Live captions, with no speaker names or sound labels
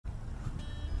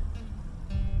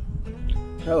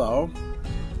Hello.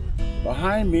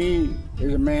 Behind me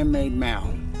is a man-made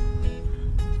mound.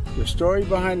 The story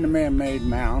behind the man-made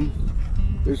mound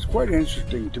is quite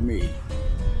interesting to me.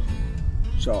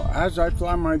 So as I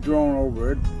fly my drone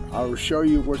over it, I will show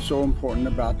you what's so important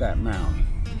about that mound.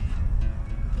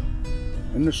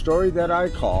 In the story that I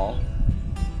call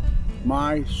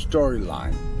my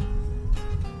storyline.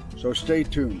 So stay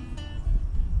tuned.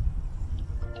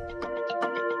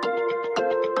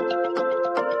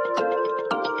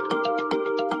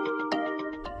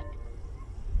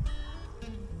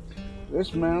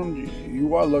 This mound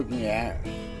you are looking at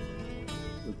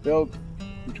was built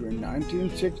between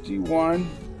 1961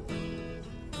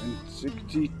 and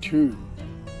 62.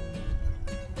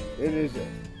 It is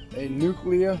a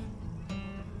nuclear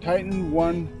Titan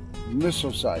I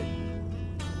missile site.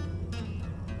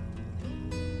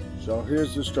 So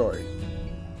here's the story.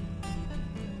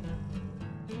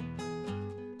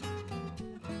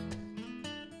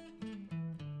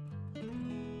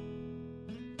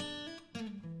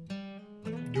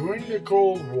 During the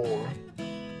Cold War,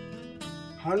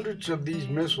 hundreds of these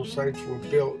missile sites were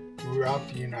built throughout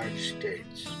the United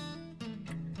States.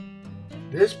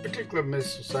 This particular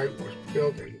missile site was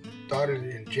built and started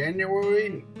in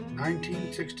January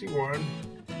 1961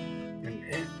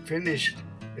 and finished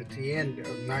at the end of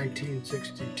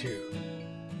 1962.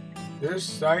 This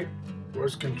site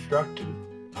was constructed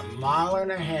a mile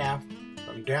and a half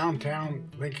from downtown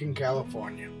Lincoln,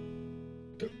 California.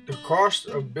 The cost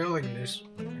of building this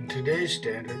in today's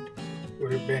standard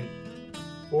would have been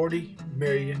 $40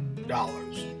 million.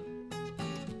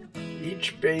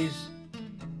 Each base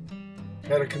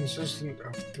had a consistent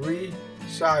of 3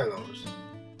 silos,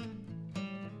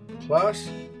 plus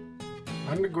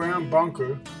underground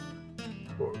bunker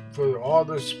for all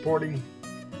the supporting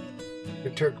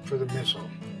it took for the missile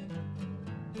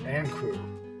and crew.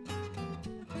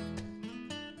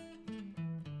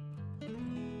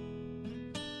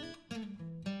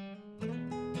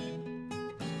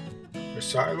 The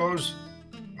silos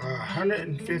are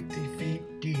 150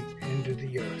 feet deep into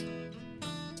the earth.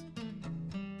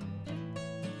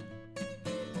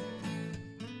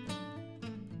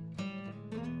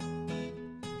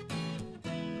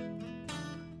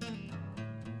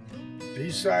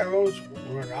 These silos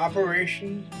were in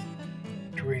operation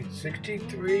between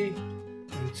 63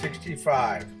 and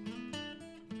 65,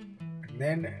 and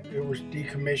then it was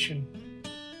decommissioned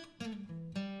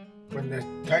when the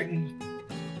Titan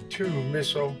II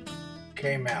missile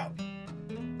came out.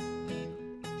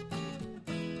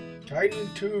 Titan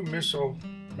II missile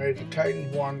made the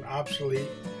Titan I obsolete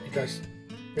because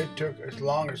it took as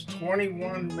long as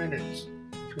 21 minutes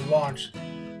to launch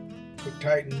the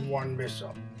Titan I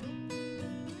missile.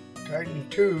 Titan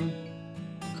II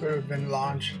could have been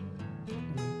launched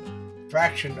in a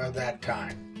fraction of that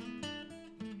time.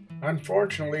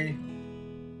 Unfortunately,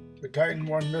 the Titan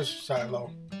I missile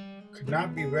silo could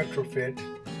not be retrofit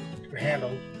to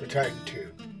handle the Titan II.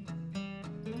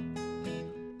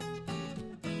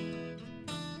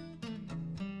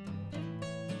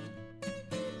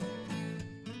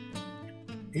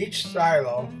 Each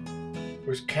silo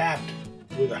was capped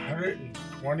with a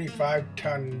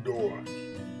 125-ton door.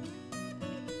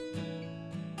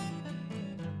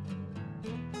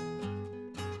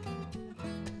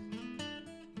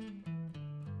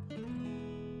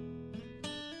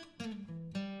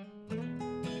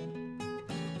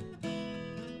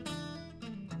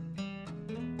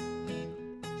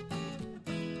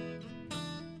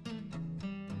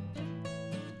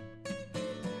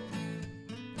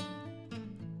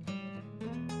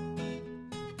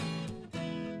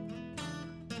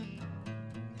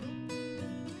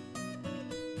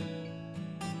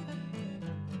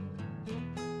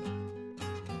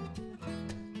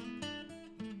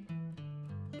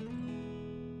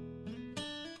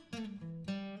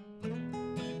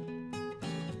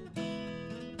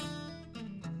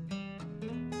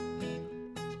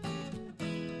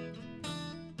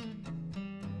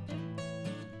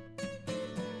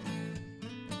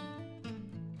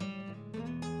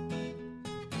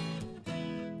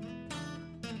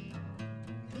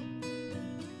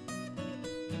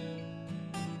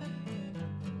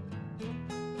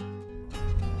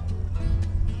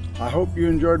 I hope you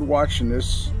enjoyed watching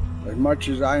this as much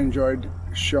as I enjoyed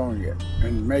showing it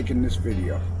and making this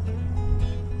video.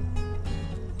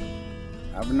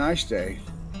 Have a nice day.